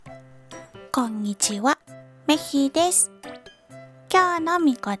こんにちは、めひです。今日の御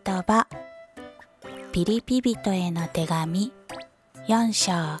言葉、ピリピ人への手紙4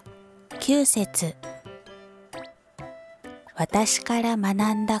章9節。私から学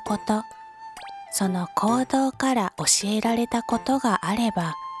んだこと、その行動から教えられたことがあれ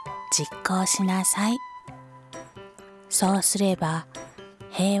ば実行しなさい。そうすれば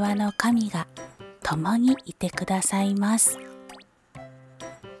平和の神が共にいてくださいます。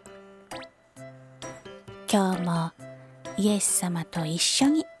今日もイエス様と一緒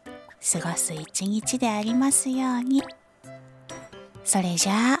に過ごす一日でありますように。それじ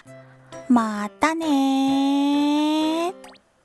ゃあ、またねー。